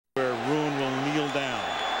where Roon will kneel down.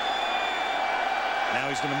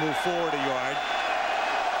 Now he's going to move forward a yard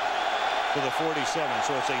to the 47.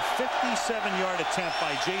 So it's a 57-yard attempt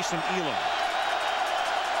by Jason Elam.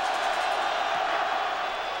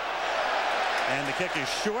 And the kick is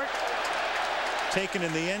short, taken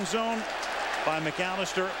in the end zone by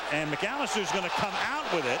McAlister, and McAlister's going to come out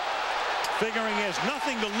with it, figuring he has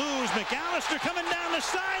nothing to lose. McAlister coming down the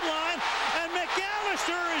sideline, and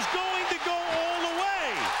McAlister is going to go all the way.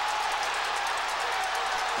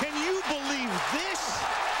 Can you believe this?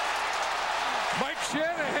 Mike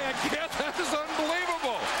Shanahan, that is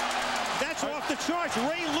unbelievable. That's off the charts.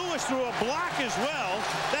 Ray Lewis threw a block as well.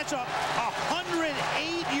 That's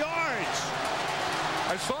 108 yards.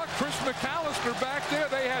 I saw Chris McAlister back there.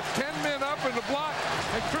 They had 10 men up in the block,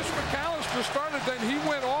 and Chris McAlister started. Then he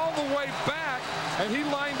went all the way back, and he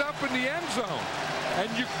lined up in the end zone. And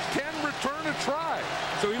you can return a try.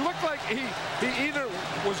 So he looked like he either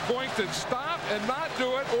was going to stop and not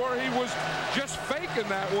do it, or he was just faking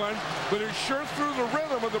that one. But he sure threw the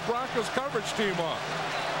rhythm of the Broncos coverage team off.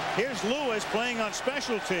 Here's Lewis playing on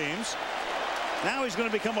special teams. Now he's going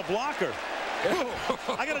to become a blocker.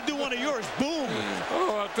 I got to do one of yours. Boom.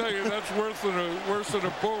 Oh, I'll tell you, that's worse than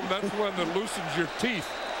a boom. That's one that loosens your teeth.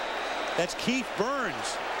 That's Keith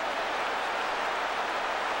Burns.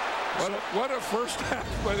 What a first half.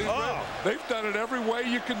 But they've done it every way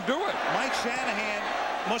you can do it. Mike Shanahan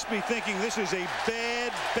must be thinking this is a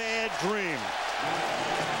bad, bad dream.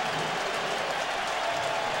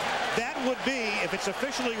 That would be, if it's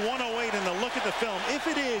officially 108 and they'll look at the film, if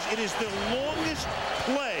it is the longest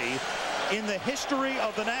play in the history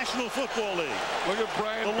of the National Football League. Look at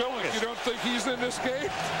Brian Billick. You don't think he's in this game?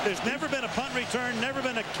 There's never been a punt return, never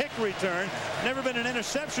been a kick return, never been an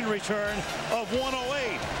interception return of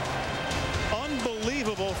 108.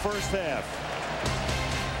 Unbelievable first half.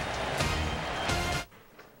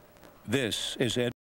 This is Ed.